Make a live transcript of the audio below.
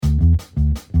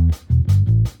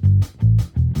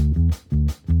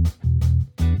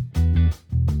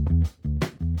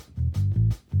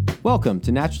Welcome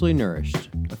to Naturally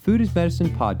Nourished, a food is medicine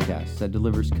podcast that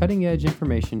delivers cutting-edge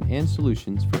information and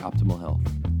solutions for optimal health.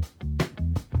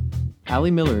 Allie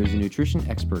Miller is a nutrition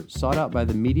expert sought out by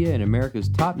the media and America's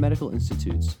top medical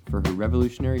institutes for her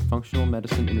revolutionary functional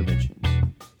medicine interventions.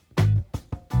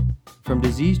 From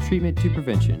disease treatment to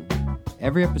prevention,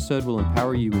 every episode will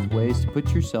empower you with ways to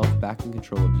put yourself back in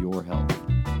control of your health.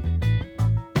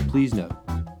 Please note,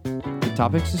 the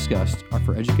topics discussed are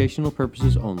for educational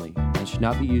purposes only and should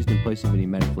not be used in place of any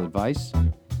medical advice,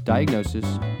 diagnosis,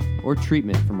 or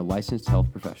treatment from a licensed health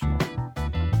professional.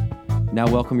 Now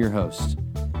welcome your host,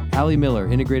 Allie Miller,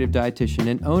 integrative dietitian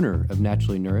and owner of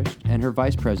Naturally Nourished, and her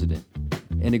vice president,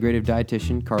 integrative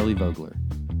dietitian Carly Vogler.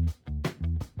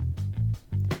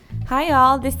 Hi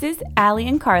y'all, this is Allie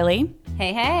and Carly.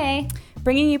 Hey.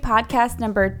 Bringing you podcast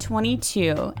number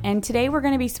 22, and today we're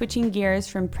going to be switching gears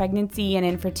from pregnancy and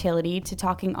infertility to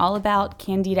talking all about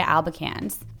Candida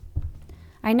Albicans.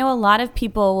 I know a lot of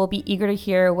people will be eager to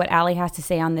hear what Allie has to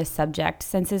say on this subject,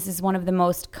 since this is one of the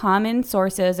most common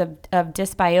sources of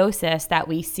dysbiosis that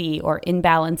we see, or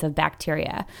imbalance of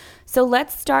bacteria. So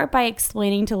let's start by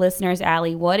explaining to listeners,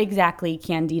 Allie, what exactly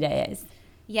Candida is.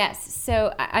 Yes,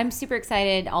 so I'm super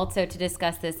excited also to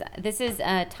discuss this. This is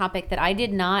a topic that I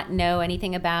did not know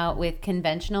anything about with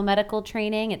conventional medical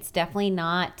training. It's definitely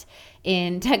not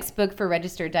in textbook for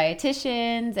registered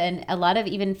dietitians and a lot of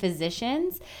even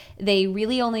physicians. They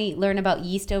really only learn about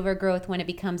yeast overgrowth when it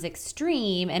becomes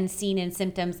extreme and seen in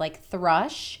symptoms like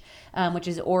thrush, which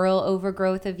is oral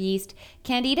overgrowth of yeast.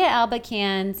 Candida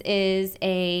albicans is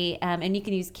and you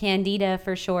can use Candida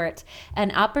for short,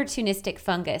 an opportunistic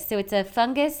fungus. So it's a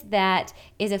fungus that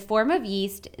is a form of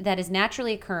yeast that is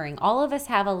naturally occurring. All of us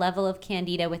have a level of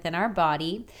Candida within our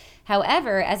body.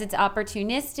 However, as it's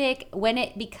opportunistic, when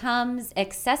it becomes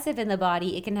excessive in the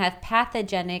body, it can have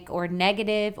pathogenic or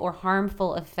negative or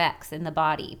harmful effects in the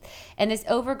body. And this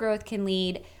overgrowth can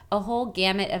lead a whole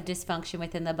gamut of dysfunction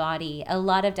within the body, a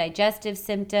lot of digestive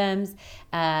symptoms,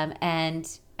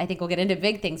 and I think we'll get into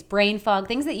big things, brain fog,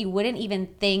 things that you wouldn't even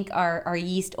think are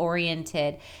yeast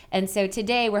oriented. And so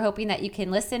today we're hoping that you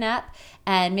can listen up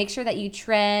and make sure that you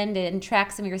trend and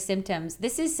track some of your symptoms.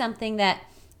 This is something that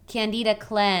Candida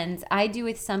Cleanse I do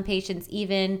with some patients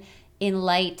even in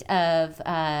light of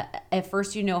a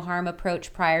first do no harm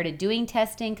approach prior to doing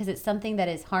testing, because it's something that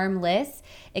is harmless.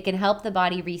 It can help the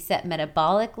body reset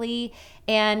metabolically.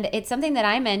 And it's something that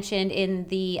I mentioned in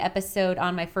the episode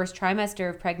on my first trimester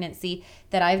of pregnancy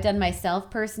that I've done myself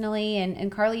personally.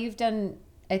 And Carly, you've done,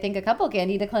 I think, a couple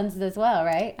Candida cleanses as well,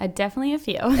 right? Definitely a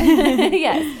few.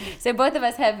 Yes. So both of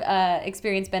us have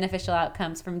experienced beneficial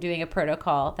outcomes from doing a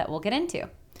protocol that we'll get into.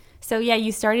 So yeah,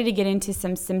 you started to get into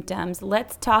some symptoms.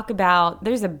 Let's talk about,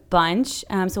 there's a bunch,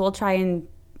 so we'll try and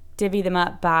divvy them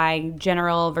up by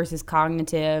general versus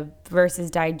cognitive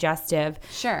versus digestive.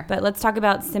 Sure. But let's talk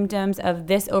about symptoms of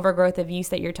this overgrowth of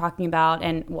yeast that you're talking about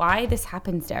and why this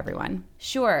happens to everyone.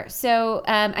 Sure. So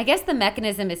I guess the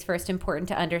mechanism is first important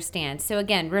to understand. So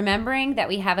again, remembering that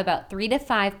we have about 3 to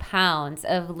 5 pounds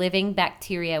of living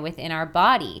bacteria within our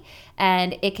body,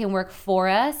 and it can work for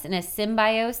us in a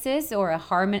symbiosis or a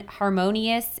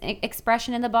harmonious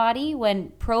expression in the body. When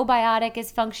probiotic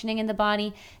is functioning in the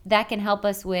body, that can help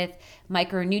us with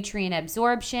micronutrient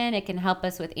absorption. It can help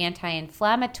us with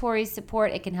anti-inflammatory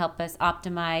support. It can help us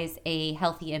optimize a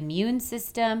healthy immune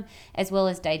system as well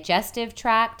as digestive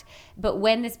tract. But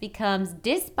when this becomes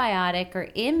dysbiotic or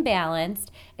imbalanced,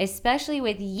 especially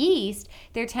with yeast,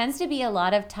 there tends to be a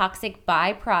lot of toxic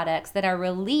byproducts that are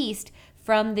released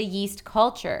from the yeast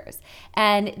cultures.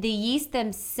 And the yeast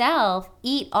themselves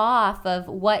eat off of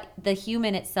what the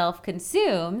human itself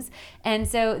consumes. And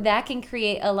so that can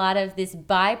create a lot of this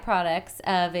byproducts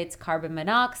of its carbon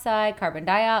monoxide, carbon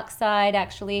dioxide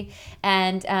actually,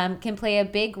 and can play a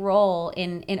big role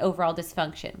in overall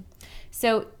dysfunction.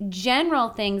 So general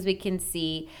things we can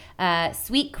see,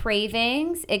 sweet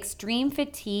cravings, extreme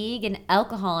fatigue, and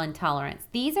alcohol intolerance.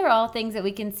 These are all things that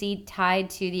we can see tied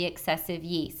to the excessive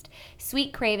yeast.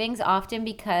 Sweet cravings often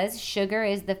because sugar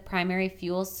is the primary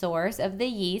fuel source of the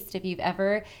yeast. If you've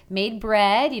ever made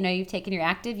bread, you've taken your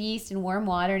active yeast in warm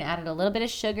water and added a little bit of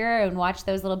sugar and watched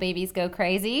those little babies go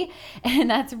crazy. And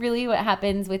that's really what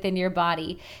happens within your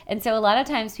body. And so a lot of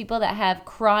times people that have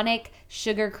chronic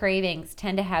sugar cravings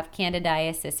tend to have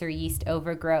candidiasis or yeast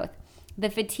overgrowth. The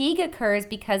fatigue occurs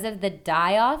because of the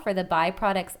die-off or the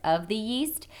byproducts of the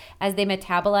yeast as they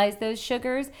metabolize those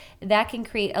sugars. That can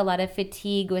create a lot of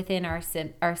fatigue within our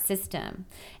system.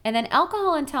 And then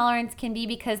alcohol intolerance can be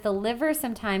because the liver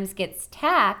sometimes gets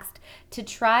taxed to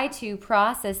try to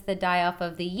process the die-off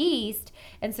of the yeast.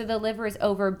 And so the liver is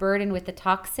overburdened with the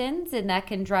toxins, and that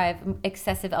can drive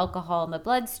excessive alcohol in the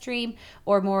bloodstream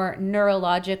or more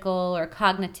neurological or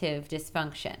cognitive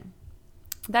dysfunction.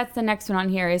 That's the next one on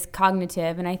here is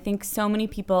cognitive. And I think so many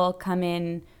people come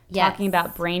in talking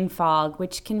about brain fog,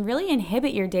 which can really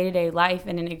inhibit your day-to-day life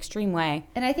in an extreme way.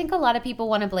 And I think a lot of people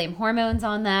want to blame hormones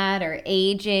on that or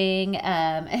aging,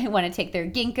 and want to take their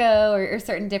ginkgo or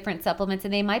certain different supplements,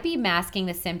 and they might be masking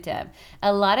the symptom.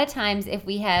 A lot of times if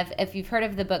you've heard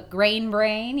of the book Grain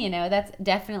Brain, that's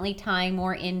definitely tying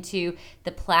more into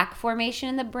the plaque formation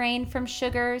in the brain from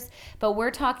sugars. But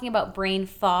we're talking about brain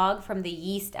fog from the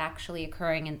yeast actually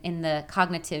occurring in the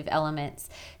cognitive elements.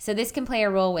 So this can play a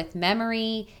role with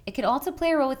memory. It can also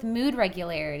play a role with mood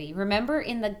regularity. Remember,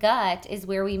 in the gut is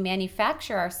where we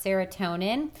manufacture our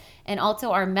serotonin and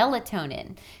also our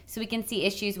melatonin. So we can see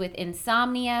issues with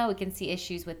insomnia, we can see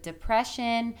issues with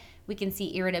depression, we can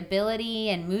see irritability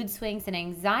and mood swings and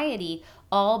anxiety,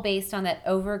 all based on that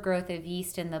overgrowth of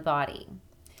yeast in the body.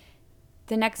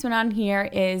 The next one on here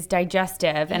is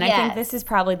digestive, and I think this is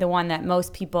probably the one that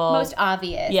most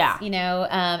obvious. Yeah.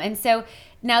 And so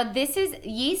now this is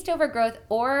yeast overgrowth,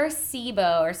 or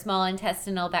SIBO, or small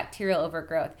intestinal bacterial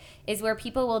overgrowth, is where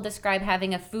people will describe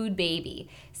having a food baby.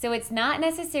 So it's not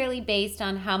necessarily based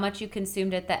on how much you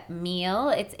consumed at that meal.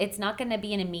 It's not going to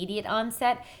be an immediate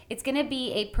onset. It's going to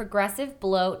be a progressive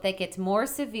bloat that gets more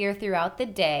severe throughout the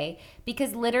day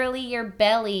because literally your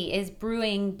belly is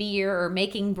brewing beer or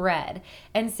making bread.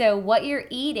 And so what you're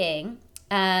eating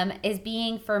is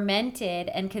being fermented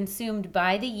and consumed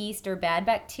by the yeast or bad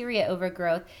bacteria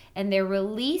overgrowth, and they're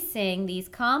releasing these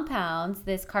compounds,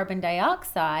 this carbon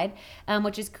dioxide,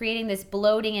 which is creating this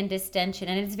bloating and distension,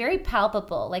 and it's very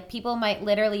palpable. Like, people might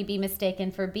literally be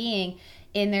mistaken for being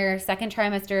in their second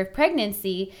trimester of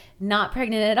pregnancy, not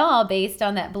pregnant at all, based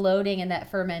on that bloating and that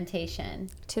fermentation.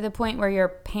 To the point where your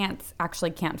pants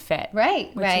actually can't fit.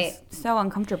 Right, which is so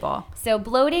uncomfortable. So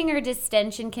bloating or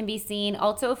distension can be seen.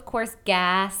 Also, of course,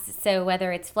 gas. So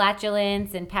whether it's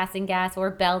flatulence and passing gas or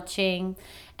belching.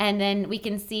 And then we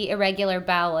can see irregular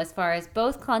bowel, as far as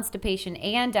both constipation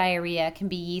and diarrhea can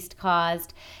be yeast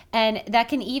caused. And that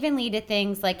can even lead to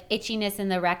things like itchiness in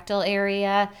the rectal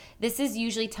area. This is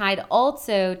usually tied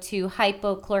also to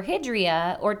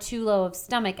hypochlorhydria or too low of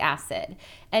stomach acid.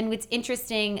 And what's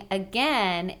interesting,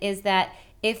 again, is that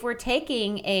if we're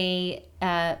taking a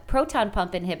proton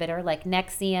pump inhibitor like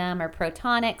Nexium or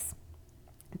Protonix,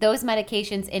 those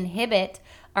medications inhibit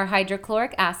our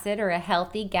hydrochloric acid, or a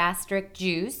healthy gastric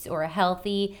juice, or a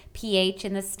healthy pH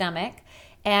in the stomach.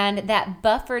 And that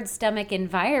buffered stomach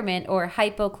environment, or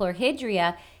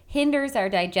hypochlorhydria, hinders our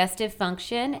digestive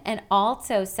function and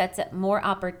also sets up more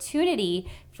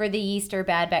opportunity for the yeast or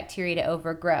bad bacteria to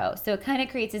overgrow. So it kind of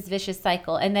creates this vicious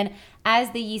cycle. And then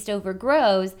as the yeast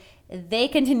overgrows, they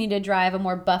continue to drive a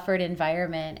more buffered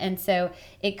environment. And so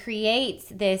it creates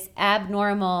this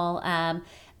abnormal,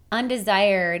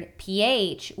 undesired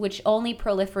pH, which only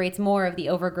proliferates more of the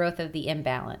overgrowth of the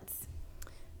imbalance.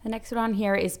 The next one on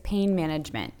here is pain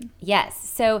management. Yes.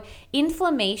 So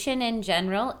inflammation in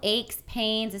general, aches,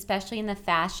 pains, especially in the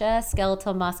fascia,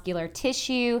 skeletal muscular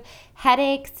tissue,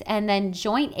 headaches, and then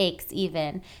joint aches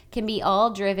even, can be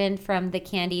all driven from the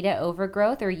Candida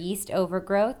overgrowth or yeast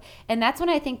overgrowth. And that's when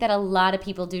I think that a lot of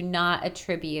people do not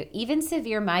attribute. Even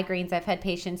severe migraines, I've had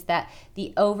patients that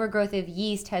the overgrowth of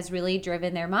yeast has really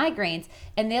driven their migraines,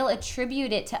 and they'll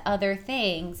attribute it to other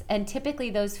things. And typically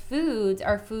those foods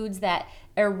are foods that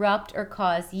erupt or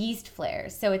cause yeast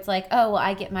flares. So it's like, oh, well,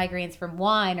 I get migraines from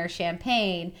wine or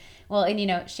champagne. Well,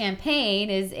 and champagne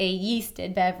is a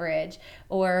yeasted beverage,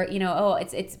 or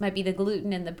it might be the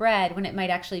gluten in the bread when it might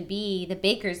actually be the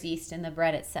baker's yeast in the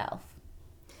bread itself.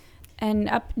 And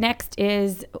up next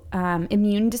is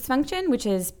immune dysfunction, which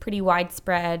is pretty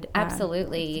widespread.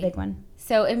 Absolutely. It's a big one.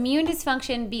 So immune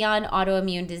dysfunction beyond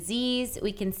autoimmune disease,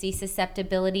 we can see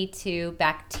susceptibility to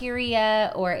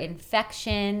bacteria or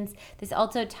infections. This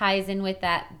also ties in with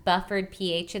that buffered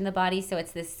pH in the body. So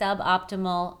it's this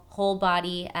suboptimal whole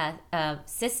body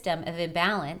system of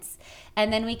imbalance.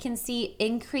 And then we can see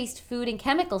increased food and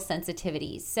chemical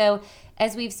sensitivities. So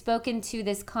as we've spoken to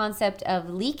this concept of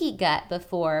leaky gut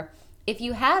before, if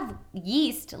you have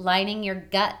yeast lining your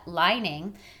gut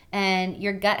lining, and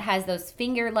your gut has those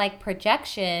finger-like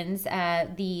projections,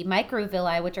 the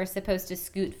microvilli, which are supposed to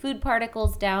scoot food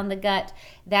particles down the gut.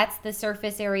 That's the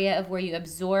surface area of where you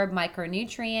absorb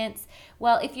micronutrients.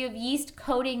 Well, if you have yeast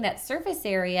coating that surface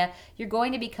area, you're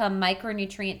going to become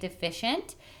micronutrient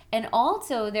deficient. And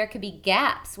also there could be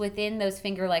gaps within those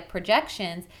finger-like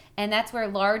projections, and that's where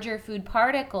larger food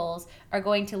particles are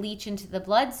going to leach into the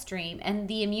bloodstream, and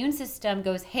the immune system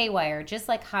goes haywire. Just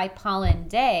like high pollen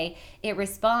day, it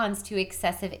responds to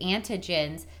excessive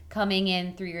antigens coming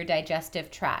in through your digestive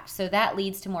tract. So that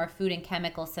leads to more food and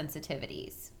chemical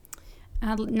sensitivities.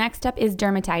 Next up is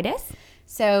dermatitis.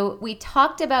 So we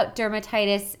talked about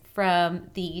dermatitis from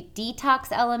the detox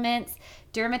elements.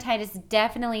 Dermatitis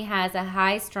definitely has a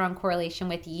high, strong correlation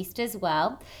with yeast as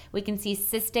well. We can see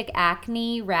cystic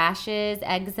acne, rashes,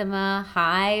 eczema,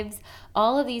 hives.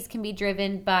 All of these can be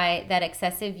driven by that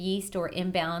excessive yeast or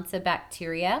imbalance of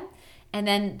bacteria. And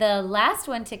then the last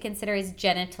one to consider is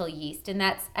genital yeast. And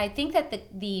that's, I think that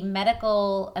the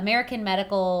American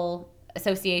Medical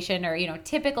Association, or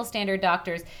typical standard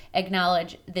doctors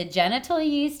acknowledge the genital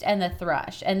yeast and the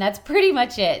thrush, and that's pretty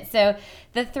much it. So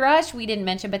the thrush we didn't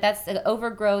mention, but that's the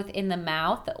overgrowth in the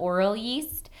mouth, the oral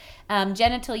yeast.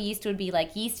 Genital yeast would be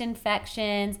like yeast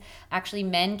infections. Actually,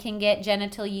 men can get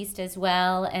genital yeast as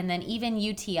well. And then even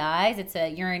UTIs, it's a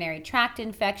urinary tract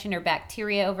infection or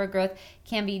bacteria overgrowth,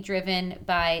 can be driven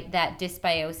by that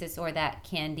dysbiosis or that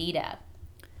candida.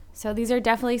 So these are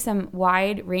definitely some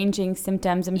wide-ranging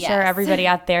symptoms. I'm Yes. sure everybody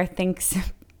out there thinks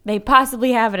they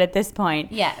possibly have it at this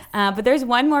point. Yes. But there's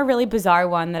one more really bizarre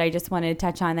one that I just wanted to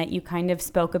touch on that you kind of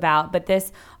spoke about, but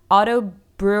this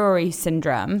autobrewery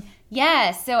syndrome.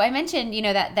 Yes. So I mentioned,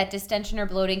 that distension or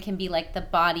bloating can be like the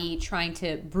body trying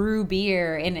to brew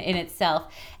beer in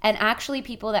itself. And actually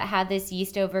people that have this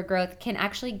yeast overgrowth can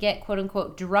actually get quote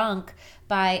unquote drunk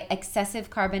by excessive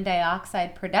carbon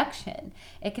dioxide production.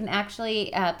 It can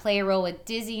actually play a role with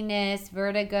dizziness,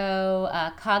 vertigo,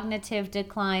 cognitive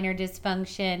decline or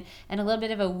dysfunction, and a little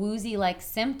bit of a woozy-like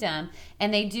symptom.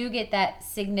 And they do get that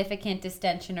significant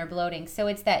distension or bloating. So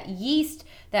it's that yeast,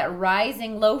 that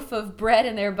rising loaf of bread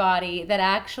in their body that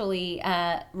actually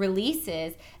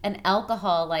releases an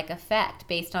alcohol-like effect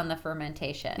based on the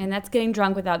fermentation. And that's getting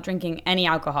drunk without drinking any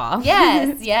alcohol.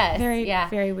 Yes.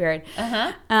 Very weird.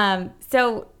 Uh-huh.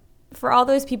 So for all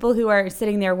those people who are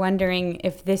sitting there wondering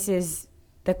if this is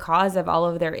the cause of all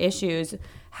of their issues,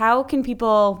 how can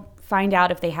people find out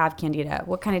if they have Candida?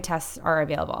 What kind of tests are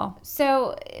available?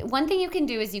 So one thing you can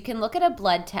do is you can look at a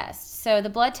blood test. So the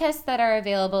blood tests that are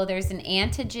available, there's an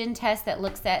antigen test that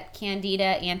looks at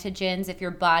Candida antigens if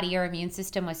your body or immune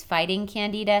system was fighting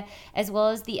Candida, as well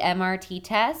as the MRT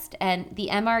test. And the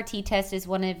MRT test is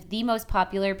one of the most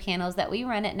popular panels that we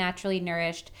run at Naturally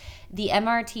Nourished. The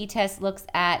MRT test looks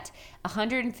at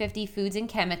 150 foods and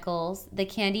chemicals, the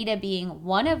Candida being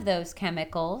one of those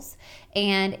chemicals,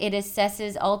 and it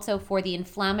assesses also for the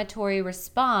inflammatory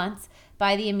response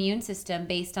by the immune system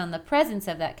based on the presence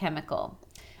of that chemical.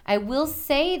 I will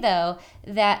say, though,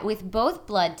 that with both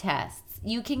blood tests,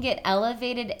 you can get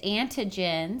elevated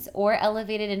antigens or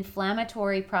elevated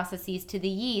inflammatory processes to the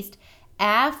yeast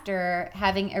after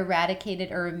having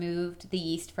eradicated or removed the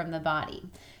yeast from the body.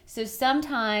 So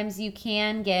sometimes you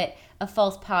can get a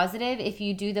false positive if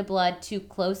you do the blood too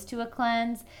close to a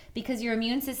cleanse, because your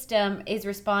immune system is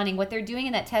responding. What they're doing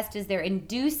in that test is they're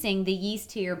inducing the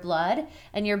yeast to your blood,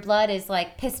 and your blood is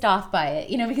like pissed off by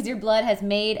it, because your blood has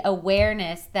made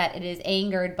awareness that it is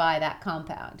angered by that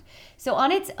compound. So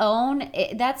on its own,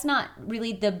 that's not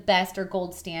really the best or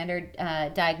gold standard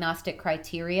diagnostic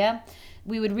criteria.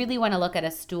 We would really want to look at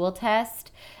a stool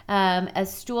test. A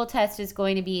stool test is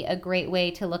going to be a great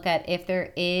way to look at if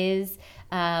there is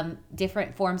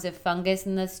different forms of fungus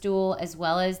in the stool, as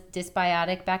well as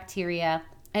dysbiotic bacteria.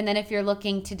 And then if you're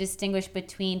looking to distinguish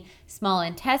between small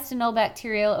intestinal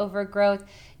bacterial overgrowth,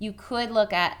 you could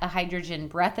look at a hydrogen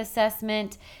breath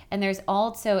assessment. And there's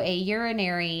also a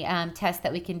urinary test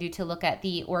that we can do to look at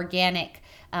the organic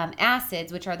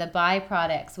acids, which are the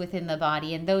byproducts within the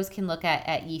body, and those can look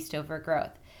at yeast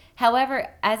overgrowth. However,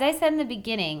 as I said in the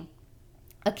beginning,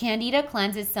 a Candida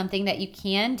cleanse is something that you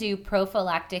can do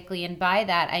prophylactically, and by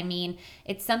that I mean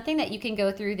it's something that you can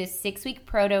go through this 6-week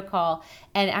protocol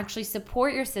and actually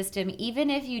support your system.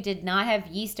 Even if you did not have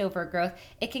yeast overgrowth,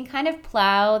 it can kind of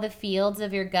plow the fields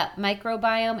of your gut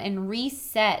microbiome and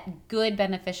reset good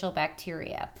beneficial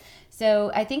bacteria.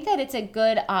 So I think that it's a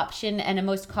good option and a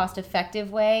most cost-effective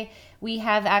way. We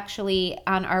have actually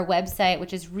on our website,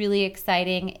 which is really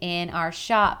exciting, in our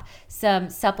shop, some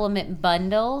supplement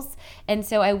bundles. And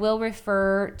so I will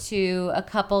refer to a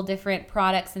couple different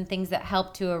products and things that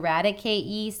help to eradicate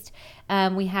yeast.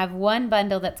 We have one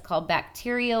bundle that's called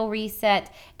Bacterial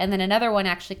Reset, and then another one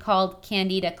actually called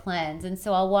Candida Cleanse. And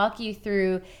so I'll walk you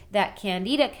through that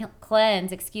Candida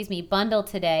Cleanse, bundle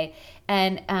today.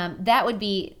 And that would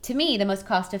be, to me, the most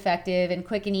cost-effective and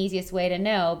quick and easiest way to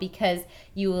know, because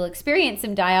you will experience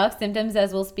some die-off symptoms,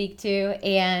 as we'll speak to,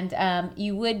 and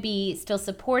you would be still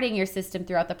supporting your system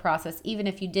throughout the process, even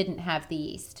if you didn't have the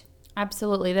yeast.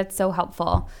 Absolutely. That's so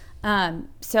helpful.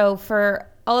 So for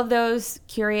all of those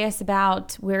curious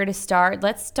about where to start,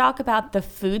 let's talk about the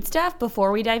food stuff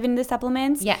before we dive into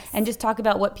supplements. Yes. And just talk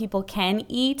about what people can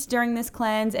eat during this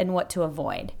cleanse and what to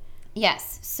avoid.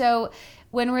 Yes. So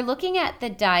when we're looking at the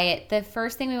diet, the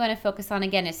first thing we want to focus on,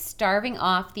 again, is starving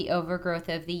off the overgrowth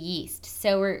of the yeast.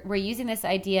 So we're using this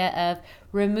idea of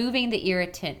removing the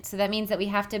irritant. So that means that we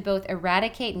have to both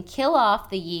eradicate and kill off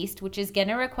the yeast, which is going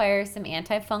to require some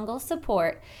antifungal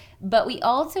support, but we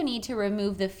also need to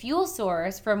remove the fuel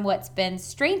source from what's been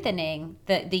strengthening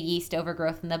the yeast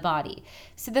overgrowth in the body.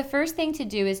 So the first thing to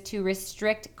do is to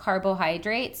restrict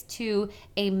carbohydrates to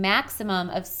a maximum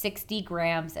of 60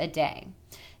 grams a day.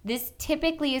 This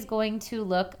typically is going to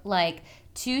look like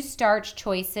 2 starch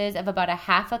choices of about a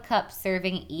half a cup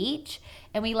serving each.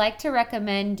 And we like to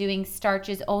recommend doing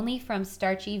starches only from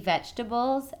starchy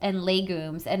vegetables and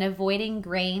legumes and avoiding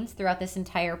grains throughout this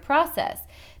entire process,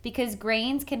 because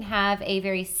grains can have a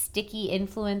very sticky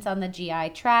influence on the GI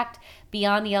tract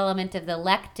beyond the element of the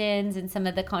lectins and some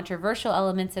of the controversial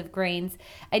elements of grains.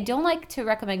 I don't like to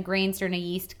recommend grains during a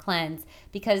yeast cleanse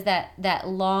because that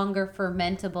longer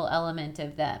fermentable element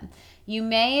of them. You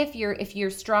may, if you're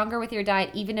stronger with your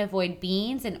diet, even avoid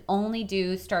beans and only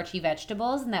do starchy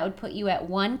vegetables, and that would put you at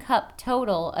 1 cup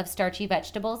total of starchy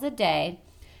vegetables a day,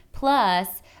 plus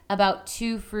about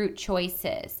 2 fruit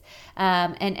choices.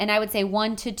 And I would say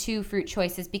 1 to 2 fruit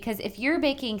choices, because if you're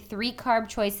making 3 carb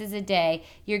choices a day,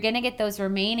 you're going to get those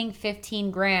remaining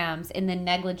 15 grams in the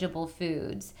negligible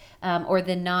foods, or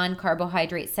the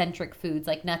non-carbohydrate centric foods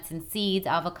like nuts and seeds,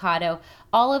 avocado.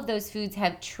 All of those foods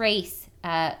have trace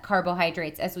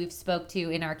carbohydrates, as we've spoke to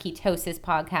in our ketosis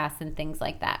podcasts and things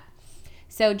like that.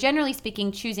 So generally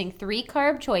speaking, choosing 3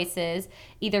 carb choices,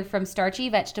 either from starchy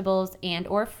vegetables and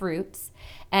or fruits,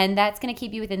 and that's going to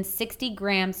keep you within 60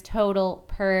 grams total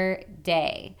per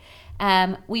day.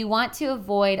 We want to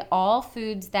avoid all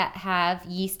foods that have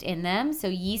yeast in them. So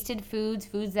yeasted foods,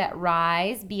 foods that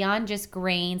rise beyond just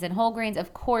grains and whole grains.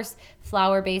 Of course,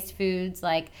 flour-based foods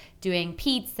like doing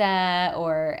pizza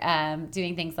or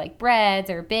doing things like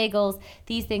breads or bagels.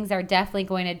 These things are definitely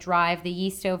going to drive the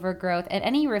yeast overgrowth, and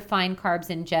any refined carbs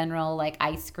in general like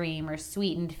ice cream or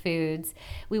sweetened foods.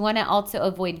 We want to also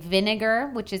avoid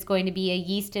vinegar, which is going to be a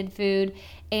yeasted food,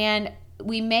 and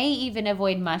we may even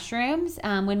avoid mushrooms.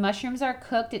 When mushrooms are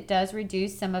cooked, it does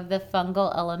reduce some of the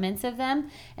fungal elements of them,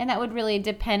 and that would really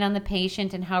depend on the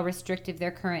patient and how restrictive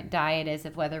their current diet is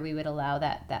of whether we would allow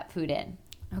that food in.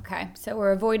 Okay, so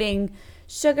we're avoiding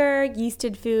sugar,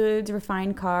 yeasted foods,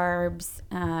 refined carbs.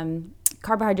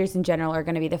 Carbohydrates in general are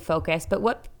going to be the focus, but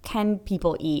what can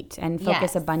people eat and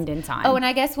focus abundance on? Oh, and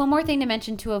I guess one more thing to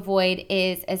mention to avoid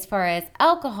is, as far as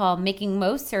alcohol, making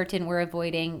most certain we're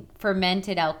avoiding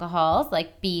fermented alcohols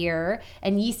like beer,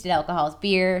 and yeasted alcohols,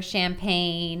 beer,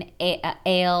 champagne,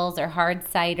 ales, or hard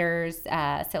ciders,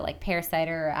 so like pear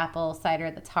cider or apple cider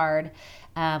that's hard.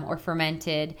 Or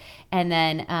fermented. And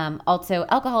then also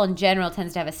alcohol in general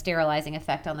tends to have a sterilizing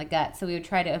effect on the gut. So we would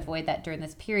try to avoid that during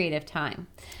this period of time.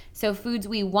 So foods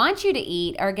we want you to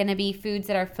eat are going to be foods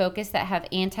that are focused, that have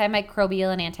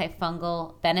antimicrobial and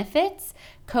antifungal benefits.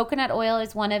 Coconut oil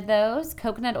is one of those.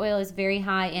 Coconut oil is very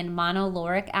high in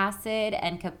monolauric acid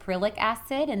and caprylic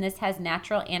acid, and this has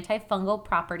natural antifungal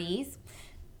properties,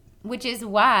 which is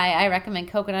why I recommend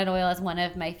coconut oil as one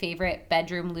of my favorite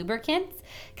bedroom lubricants,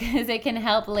 because it can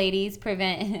help ladies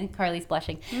prevent, Carly's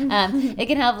blushing, it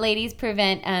can help ladies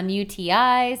prevent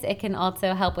UTIs. It can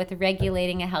also help with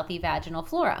regulating a healthy vaginal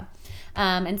flora.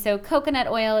 And so coconut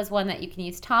oil is one that you can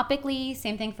use topically.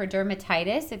 Same thing for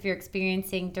dermatitis if you're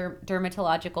experiencing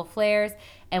dermatological flares,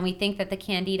 and we think that the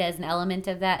Candida is an element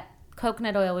of that.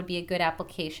 Coconut oil would be a good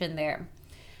application there.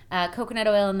 Coconut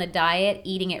oil in the diet,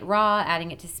 eating it raw, adding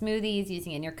it to smoothies,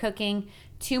 using it in your cooking.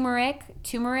 Turmeric,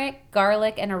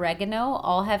 garlic, and oregano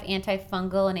all have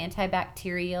antifungal and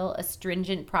antibacterial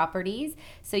astringent properties.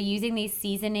 So using these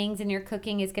seasonings in your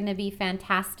cooking is going to be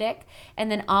fantastic.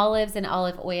 And then olives and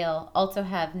olive oil also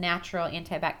have natural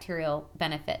antibacterial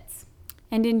benefits.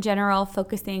 And in general,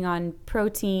 focusing on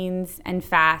proteins and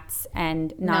fats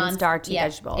and non-starchy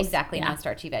vegetables. Exactly,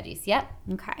 non-starchy veggies. Yep.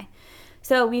 Okay.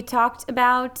 So we talked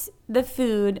about the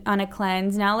food on a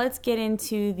cleanse. Now let's get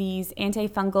into these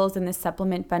antifungals and the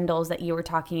supplement bundles that you were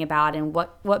talking about, and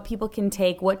what people can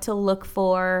take, what to look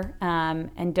for,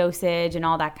 and dosage and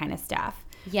all that kind of stuff.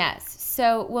 Yes.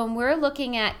 So when we're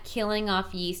looking at killing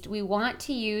off yeast, we want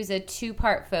to use a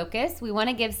two-part focus. We want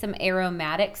to give some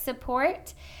aromatic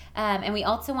support, and we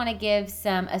also want to give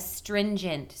some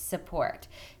astringent support.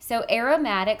 So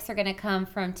aromatics are going to come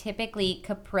from typically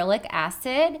caprylic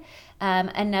acid.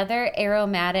 Another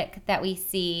aromatic that we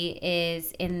see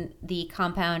is in the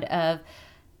compound of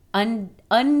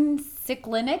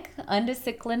undicyclinic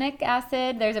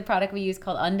acid. There's a product we use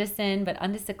called undecin, but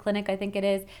undicyclinic, I think it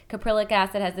is. Caprylic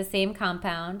acid has the same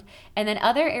compound. And then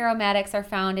other aromatics are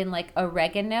found in like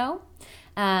oregano.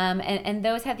 And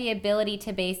those have the ability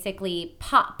to basically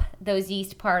pop those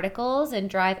yeast particles and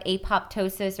drive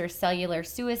apoptosis or cellular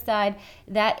suicide.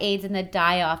 That aids in the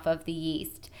die-off of the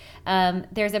yeast.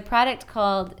 There's a product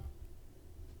called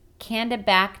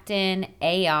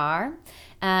CandidaAnti-fungals,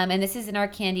 and this is in our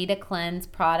Candida Cleanse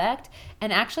product.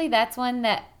 And actually, that's one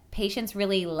that patients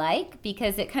really like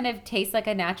because it kind of tastes like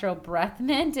a natural breath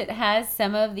mint. It has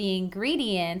some of the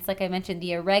ingredients, like I mentioned,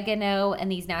 the oregano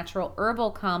and these natural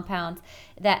herbal compounds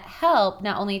that help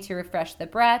not only to refresh the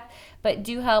breath, but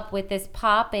do help with this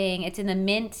popping. It's in the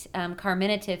mint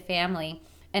carminative family,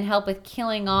 and help with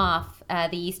killing off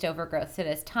the yeast overgrowth. So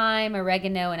there's thyme,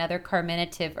 oregano, and other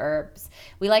carminative herbs.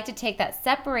 We like to take that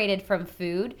separated from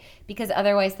food because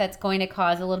otherwise that's going to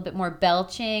cause a little bit more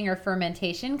belching or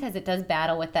fermentation because it does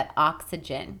battle with that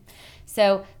oxygen.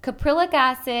 So caprylic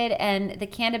acid and the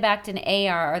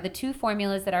Candidabactin-AR are the two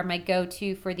formulas that are my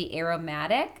go-to for the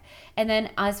aromatic. And then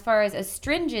as far as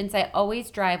astringents, I always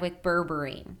drive with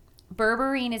berberine.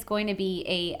 Berberine is going to be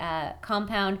a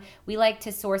compound. We like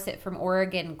to source it from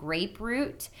Oregon grape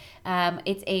root.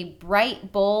 It's a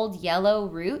bright, bold yellow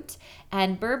root,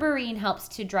 and berberine helps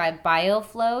to drive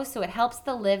bioflow, so it helps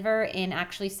the liver in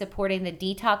actually supporting the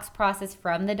detox process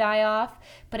from the die-off,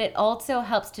 but it also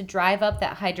helps to drive up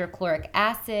that hydrochloric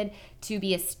acid to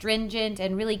be astringent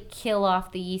and really kill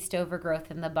off the yeast overgrowth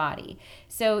in the body.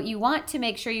 So you want to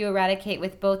make sure you eradicate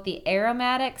with both the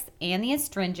aromatics and the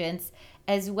astringents,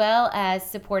 as well as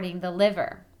supporting the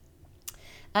liver.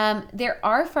 There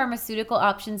are pharmaceutical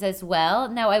options as well.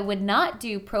 Now, I would not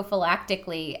do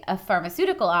prophylactically a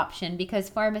pharmaceutical option because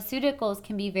pharmaceuticals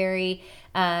can be very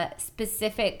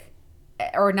specific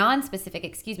or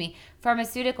non-specific,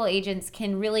 Pharmaceutical agents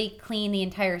can really clean the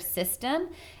entire system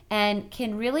and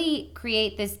can really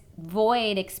create this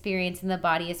void experience in the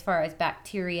body as far as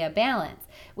bacteria balance,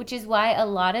 which is why a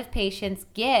lot of patients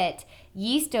get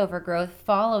yeast overgrowth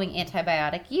following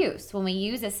antibiotic use. When we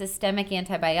use a systemic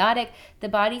antibiotic, the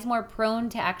body's more prone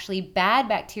to actually bad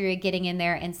bacteria getting in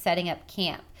there and setting up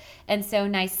camp. And so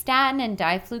nystatin and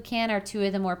diflucan are two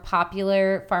of the more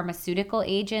popular pharmaceutical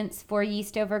agents for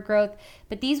yeast overgrowth,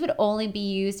 but these would only be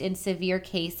used in severe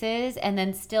cases and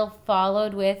then still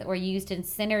followed with or used in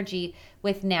synergy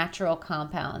with natural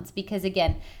compounds, because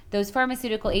again, those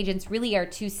pharmaceutical agents really are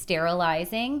too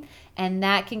sterilizing, and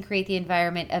that can create the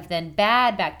environment of then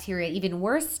bad bacteria, even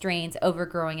worse strains,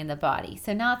 overgrowing in the body.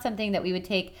 So not something that we would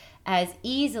take as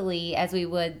easily as we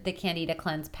would the Candida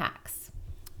Cleanse packs.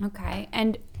 Okay.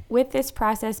 And with this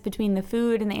process between the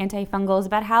food and the antifungals,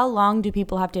 about how long do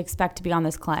people have to expect to be on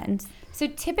this cleanse? So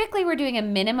typically we're doing a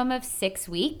minimum of 6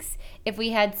 weeks. If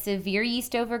we had severe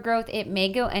yeast overgrowth, it may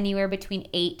go anywhere between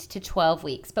 8 to 12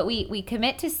 weeks. But we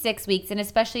commit to 6 weeks, and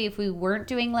especially if we weren't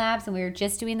doing labs and we were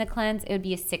just doing the cleanse, it would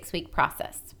be a 6-week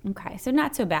process. Okay, so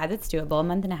not so bad. That's doable, a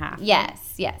month and a half.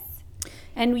 Yes, yes.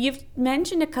 And you've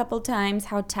mentioned a couple times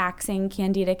how taxing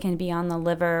Candida can be on the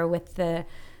liver with the,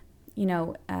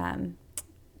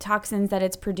 toxins that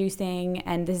it's producing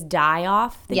and this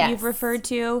die-off that you've referred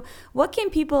to. What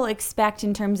can people expect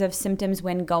in terms of symptoms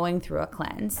when going through a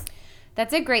cleanse?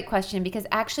 That's a great question, because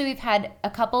actually we've had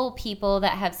a couple people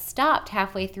that have stopped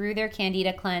halfway through their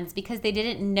Candida cleanse because they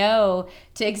didn't know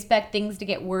to expect things to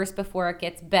get worse before it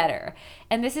gets better.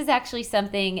 And this is actually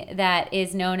something that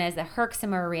is known as the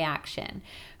Herxheimer reaction.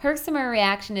 Herxheimer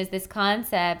reaction is this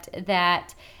concept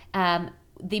that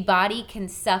the body can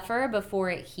suffer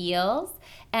before it heals.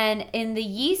 And in the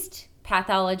yeast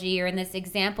pathology, or in this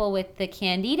example with the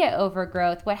Candida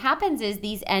overgrowth, what happens is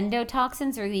these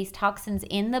endotoxins, or these toxins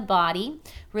in the body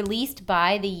released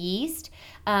by the yeast,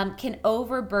 can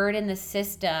overburden the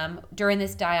system during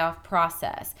this die-off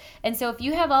process. And so if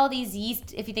you have all these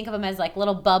yeast, if you think of them as like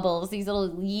little bubbles, these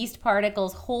little yeast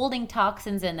particles holding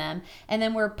toxins in them, and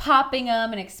then we're popping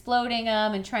them and exploding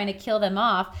them and trying to kill them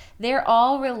off, they're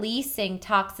all releasing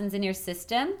toxins in your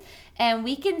system. And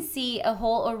we can see a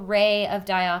whole array of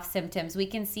die-off symptoms. We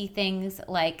can see things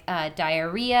like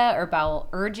diarrhea or bowel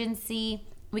urgency.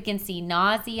 We can see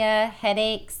nausea,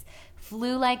 headaches,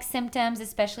 flu-like symptoms,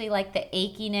 especially like the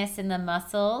achiness in the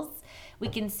muscles. We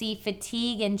can see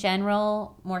fatigue in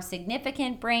general, more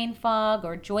significant brain fog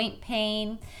or joint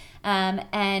pain.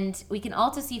 And we can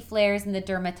also see flares in the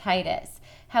dermatitis.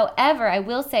 However, I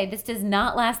will say this does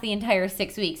not last the entire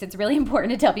 6 weeks. It's really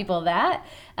important to tell people that.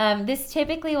 This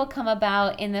typically will come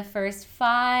about in the first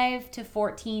 5 to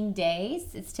 14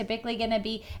 days. It's typically going to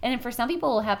be, and for some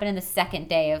people it will happen in the second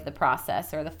day of the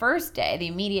process or the first day, the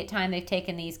immediate time they've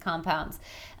taken these compounds.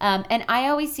 And I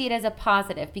always see it as a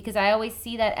positive because I always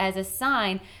see that as a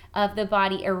sign of the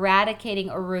body eradicating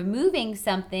or removing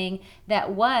something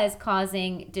that was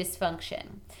causing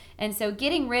dysfunction. And so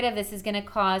getting rid of this is going to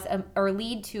cause or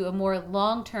lead to a more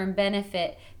long-term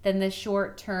benefit than the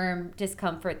short-term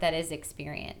discomfort that is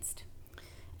experienced.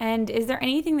 And is there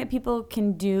anything that people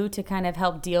can do to kind of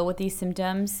help deal with these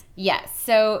symptoms? Yes.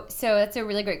 So that's a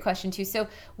really great question too. So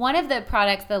one of the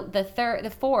products,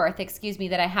 the fourth,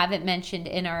 that I haven't mentioned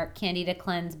in our Candida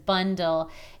Cleanse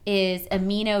bundle is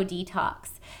Amino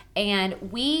Detox.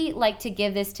 And we like to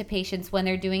give this to patients when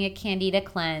they're doing a Candida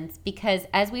cleanse because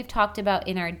as we've talked about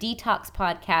in our detox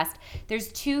podcast,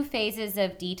 there's 2 phases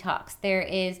of detox. There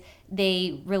is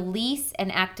the release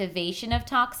and activation of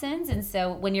toxins. And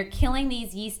so when you're killing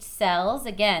these yeast cells,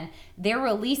 again, they're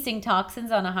releasing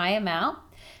toxins on a high amount.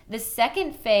 The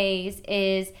second phase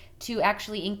is to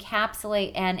actually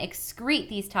encapsulate and excrete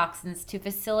these toxins to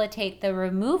facilitate the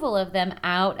removal of them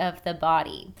out of the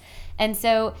body. And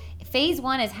so phase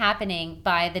 1 is happening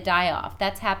by the die-off.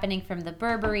 That's happening from the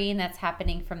berberine, that's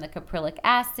happening from the caprylic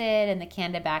acid and the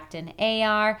candibactin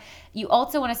AR. You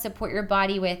also want to support your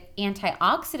body with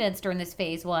antioxidants during this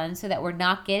phase 1 so that we're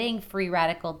not getting free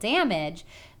radical damage.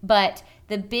 But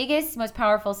the biggest, most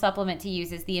powerful supplement to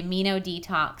use is the amino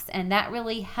detox, and that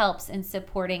really helps in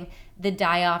supporting the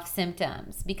die-off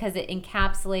symptoms because it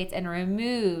encapsulates and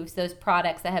removes those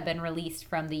products that have been released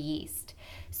from the yeast.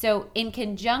 So in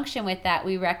conjunction with that,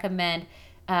 we recommend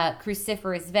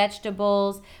cruciferous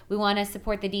vegetables. We want to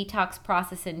support the detox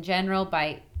process in general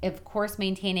by, of course,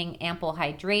 maintaining ample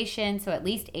hydration, so at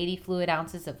least 80 fluid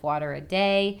ounces of water a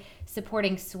day,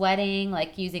 supporting sweating,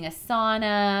 like using a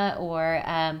sauna or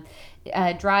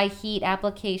dry heat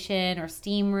application or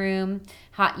steam room.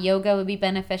 Hot yoga would be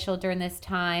beneficial during this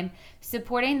time.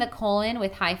 Supporting the colon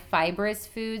with high fibrous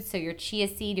foods, so your chia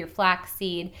seed, your flax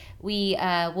seed. We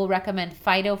will recommend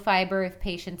phytofiber if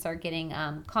patients are getting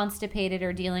constipated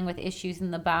or dealing with issues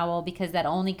in the bowel because that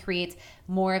only creates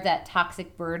more of that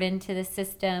toxic burden to the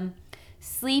system.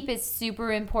 Sleep is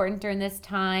super important during this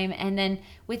time. And then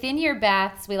within your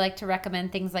baths, we like to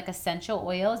recommend things like essential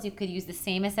oils. You could use the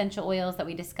same essential oils that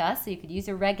we discussed. So you could use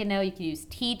oregano, you could use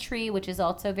tea tree, which is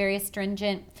also very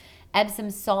astringent.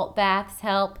 Epsom salt baths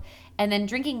help. And then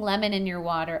drinking lemon in your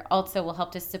water also will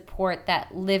help to support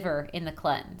that liver in the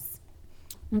cleanse.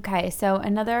 Okay, so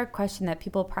another question that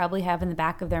people probably have in the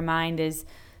back of their mind is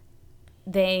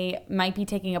they might be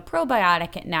taking a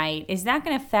probiotic at night. Is that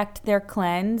going to affect their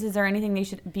cleanse? Is there anything they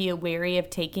should be wary of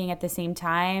taking at the same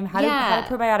time? How do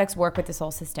probiotics work with this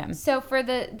whole system? So for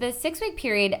the 6-week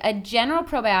period, a general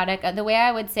probiotic, the way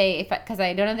I would say, because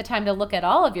I don't have the time to look at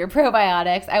all of your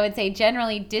probiotics, I would say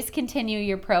generally discontinue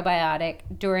your probiotic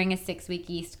during a 6-week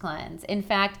yeast cleanse. In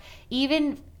fact,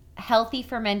 even healthy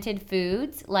fermented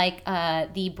foods like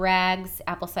the Bragg's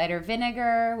apple cider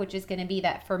vinegar, which is going to be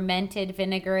that fermented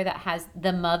vinegar that has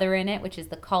the mother in it, which is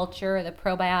the culture or the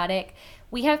probiotic.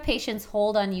 We have patients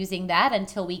hold on using that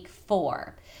until week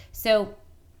 4. So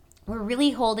we're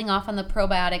really holding off on the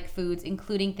probiotic foods,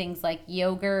 including things like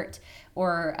yogurt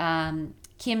or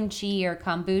kimchi or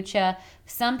kombucha.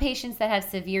 Some patients that have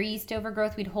severe yeast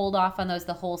overgrowth, we'd hold off on those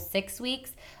the whole 6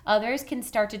 weeks. Others can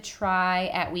start to try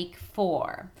at week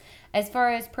 4. As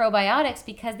far as probiotics,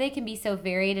 because they can be so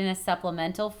varied in a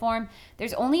supplemental form,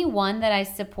 there's only one that I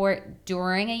support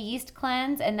during a yeast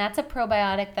cleanse, and that's a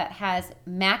probiotic that has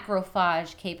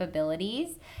macrophage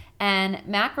capabilities. And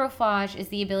macrophage is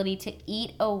the ability to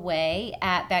eat away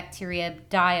at bacteria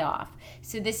die-off.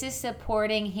 So this is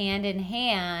supporting hand in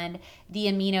hand the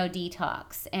amino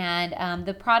detox. And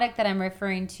the product that I'm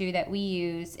referring to that we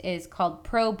use is called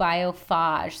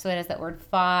ProbioticsCandida. So it has that word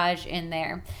phage in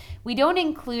there. We don't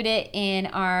include it in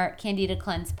our Candida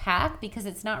Cleanse pack because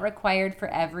it's not required for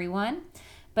everyone.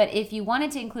 But if you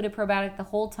wanted to include a probiotic the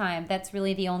whole time, that's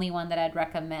really the only one that I'd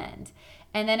recommend.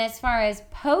 And then as far as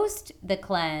post the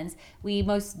cleanse, we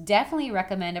most definitely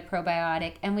recommend a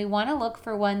probiotic, and we want to look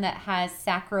for one that has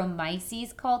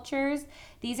Saccharomyces cultures.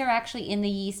 These are actually in the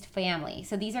yeast family.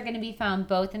 So these are going to be found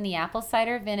both in the apple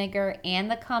cider vinegar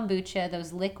and the kombucha,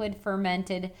 those liquid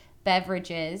fermented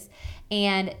beverages.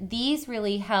 And these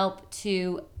really help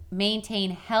to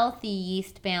maintain healthy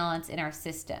yeast balance in our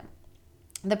system.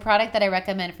 The product that I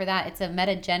recommend for that, it's a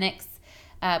Metagenics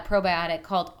probiotic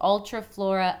called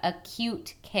Ultraflora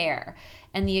Acute Care.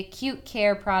 And the Acute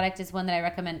Care product is one that I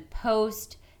recommend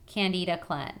post Candida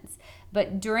Cleanse.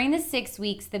 But during the 6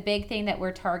 weeks, the big thing that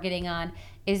we're targeting on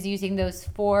is using those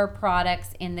 4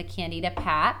 products in the Candida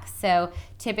pack. So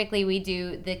typically we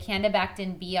do the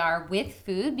Candibactin BR with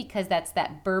food because that's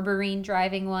that berberine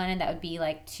driving one, and that would be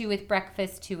like 2 with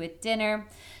breakfast, 2 with dinner.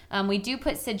 We do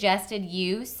put suggested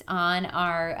use on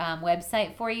our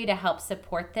website for you to help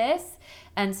support this.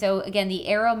 And so again, the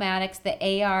aromatics, the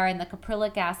AR and the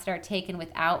caprylic acid are taken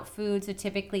without food. So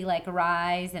typically like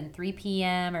rise and 3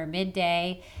 p.m. or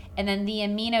midday. And then the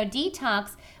amino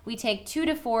detox, we take 2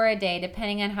 to 4 a day,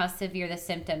 depending on how severe the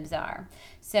symptoms are.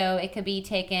 So it could be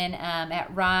taken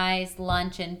at rise,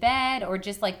 lunch, and bed, or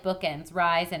just like bookends,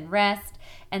 rise and rest.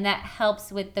 And that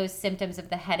helps with those symptoms of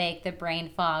the headache, the brain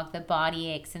fog, the body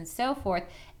aches, and so forth,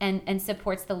 and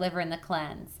supports the liver and the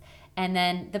cleanse. And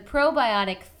then the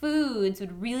probiotic foods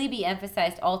would really be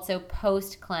emphasized also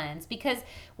post-cleanse, because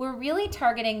we're really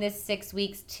targeting this 6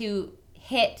 weeks to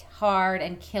hit hard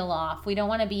and kill off. We don't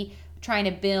want to be trying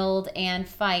to build and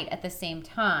fight at the same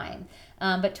time.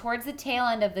 But towards the tail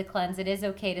end of the cleanse, it is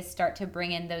okay to start to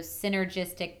bring in those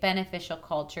synergistic beneficial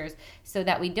cultures so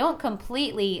that we don't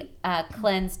completely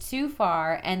cleanse too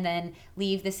far and then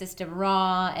leave the system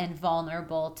raw and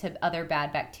vulnerable to other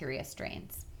bad bacteria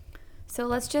strains. So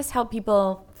let's just help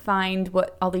people find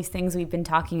what all these things we've been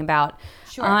talking about.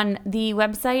 Sure. On the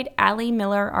website,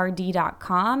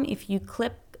 AllieMillerRD.com, if you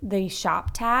click the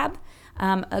shop tab,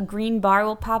 a green bar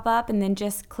will pop up, and then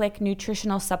just click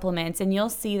nutritional supplements, and you'll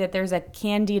see that there's a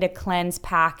Candida Cleanse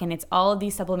pack, and it's all of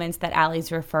these supplements that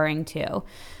Allie's referring to.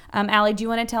 Allie, do you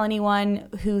want to tell anyone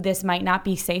who this might not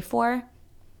be safe for?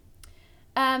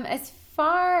 As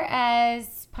far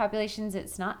as populations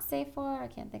it's not safe for, I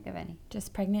can't think of any.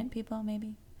 Just pregnant people,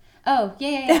 maybe? Oh,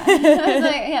 yeah. I was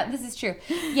like, yeah, this is true.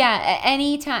 Yeah,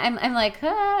 anytime I'm like,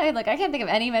 I can't think of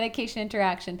any medication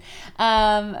interaction.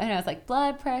 And I was like,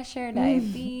 blood pressure,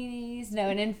 diabetes. No,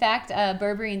 and in fact,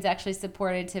 berberine is actually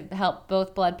supported to help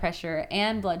both blood pressure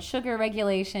and blood sugar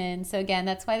regulation. So again,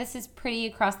 that's why this is pretty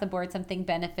across the board, something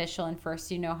beneficial and first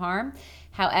do no harm.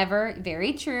 However,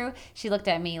 very true. She looked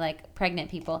at me like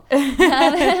pregnant people.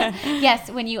 Yes,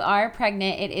 when you are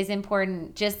pregnant, it is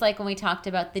important, just like when we talked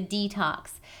about the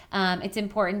detox. It's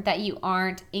important that you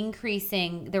aren't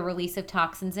increasing the release of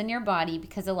toxins in your body,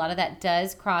 because a lot of that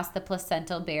does cross the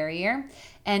placental barrier.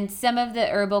 And some of the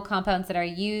herbal compounds that are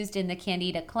used in the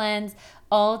Candida Cleanse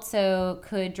also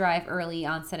could drive early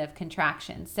onset of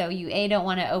contractions. So you A, don't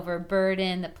want to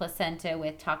overburden the placenta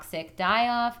with toxic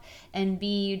die-off, and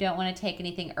B, you don't want to take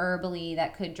anything herbally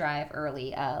that could drive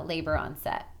early labor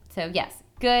onset. So yes,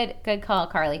 good call,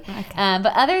 Carly. Okay.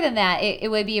 But other than that,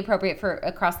 it would be appropriate for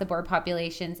across the board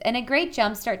populations, and a great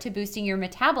jumpstart to boosting your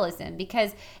metabolism,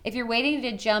 because if you're waiting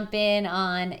to jump in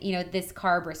on this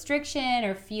carb restriction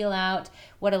or feel out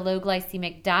what a low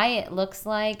glycemic diet looks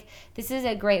like, this is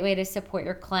a great way to support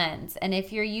your cleanse. And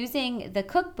if you're using the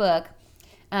cookbook,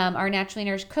 our Naturally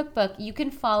Nourished cookbook, you can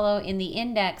follow in the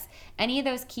index any of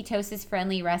those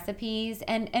ketosis-friendly recipes.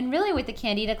 And really with the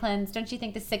Candida Cleanse, don't you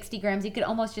think the 60 grams, you could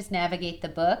almost just navigate the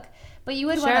book? But you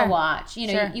would want to watch.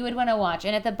 You would want to watch.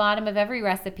 And at the bottom of every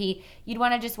recipe, you'd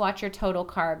want to just watch your total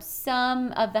carbs.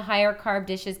 Some of the higher carb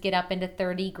dishes get up into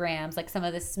 30 grams, like some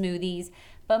of the smoothies,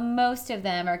 but most of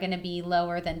them are going to be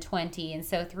lower than 20. And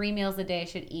so 3 meals a day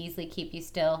should easily keep you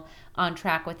still on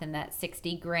track within that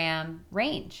 60-gram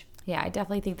range. Yeah, I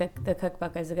definitely think that the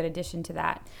cookbook is a good addition to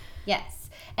that.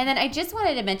 Yes. And then I just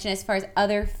wanted to mention as far as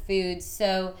other foods.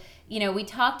 So, we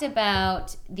talked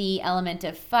about the element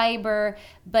of fiber,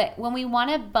 but when we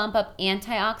want to bump up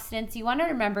antioxidants, you want to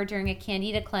remember during a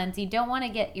Candida Cleanse, you don't want to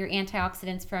get your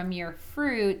antioxidants from your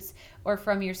fruits or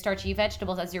from your starchy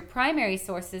vegetables as your primary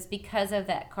sources because of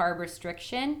that carb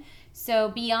restriction. So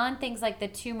beyond things like the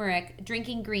turmeric,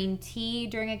 drinking green tea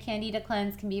during a Candida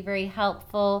cleanse can be very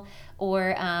helpful,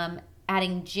 or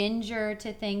adding ginger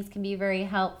to things can be very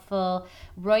helpful.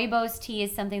 Rooibos tea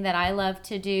is something that I love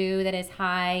to do that is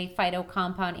high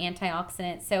phytocompound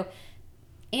antioxidants. So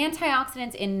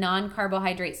antioxidants in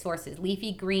non-carbohydrate sources,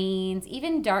 leafy greens,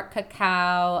 even dark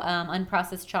cacao,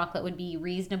 unprocessed chocolate would be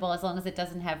reasonable as long as it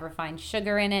doesn't have refined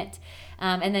sugar in it.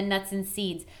 And then nuts and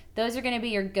seeds. Those are going to be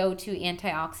your go-to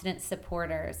antioxidant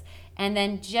supporters. And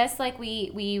then just like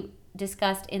we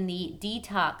discussed in the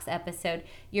detox episode,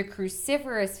 your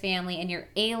cruciferous family and your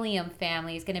allium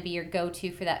family is going to be your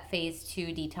go-to for that phase 2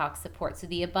 detox support. So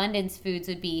the abundance foods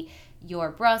would be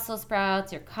your Brussels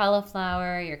sprouts, your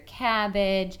cauliflower, your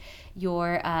cabbage,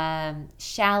 your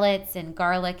shallots and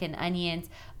garlic and onions.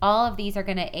 All of these are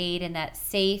going to aid in that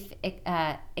safe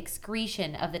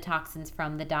excretion of the toxins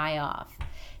from the die-off.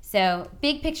 So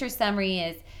big picture summary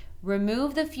is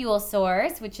remove the fuel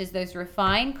source, which is those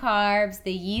refined carbs,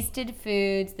 the yeasted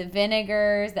foods, the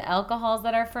vinegars, the alcohols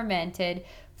that are fermented.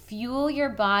 Fuel your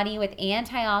body with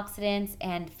antioxidants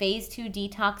and phase 2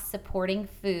 detox supporting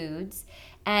foods.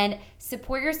 And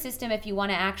support your system if you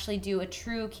want to actually do a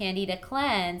true Candida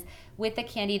cleanse with the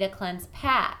Candida Cleanse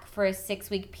Pack for a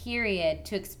 6-week period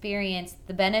to experience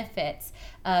the benefits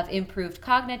of improved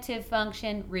cognitive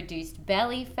function, reduced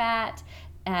belly fat,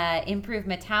 improved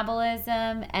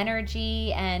metabolism,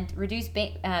 energy, and reduced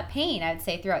pain, I would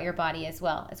say, throughout your body as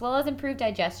well as improved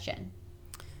digestion.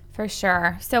 For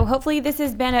sure. So hopefully this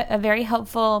has been a very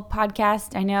helpful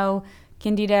podcast. I know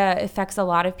Candida affects a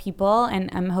lot of people, and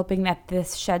I'm hoping that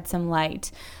this sheds some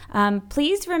light.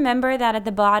 Please remember that at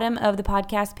the bottom of the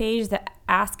podcast page, the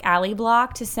Ask Allie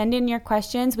block, to send in your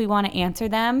questions. We want to answer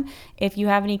them. If you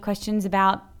have any questions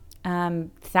about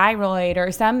thyroid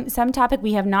or some topic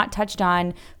we have not touched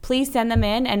on, please send them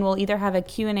in, and we'll either have a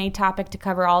Q&A topic to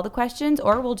cover all the questions,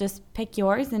 or we'll just pick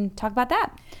yours and talk about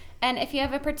that. And if you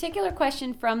have a particular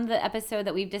question from the episode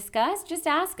that we've discussed, just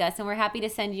ask us, and we're happy to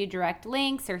send you direct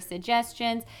links or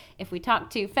suggestions. If we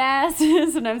talk too fast,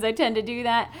 sometimes I tend to do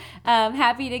that,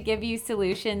 happy to give you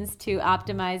solutions to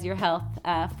optimize your health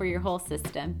for your whole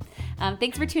system.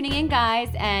 Thanks for tuning in, guys,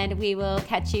 and we will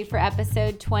catch you for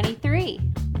episode 23.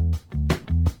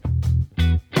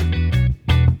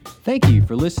 Thank you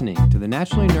for listening to the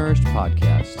Naturally Nourished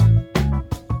podcast.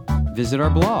 Visit our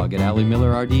blog at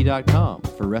alliemillerrd.com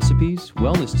for recipes,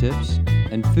 wellness tips,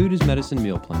 and food as medicine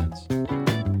meal plans.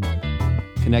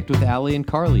 Connect with Allie and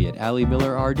Carly at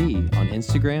alliemillerrd on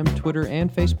Instagram, Twitter, and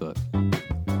Facebook.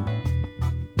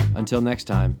 Until next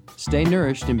time, stay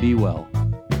nourished and be well.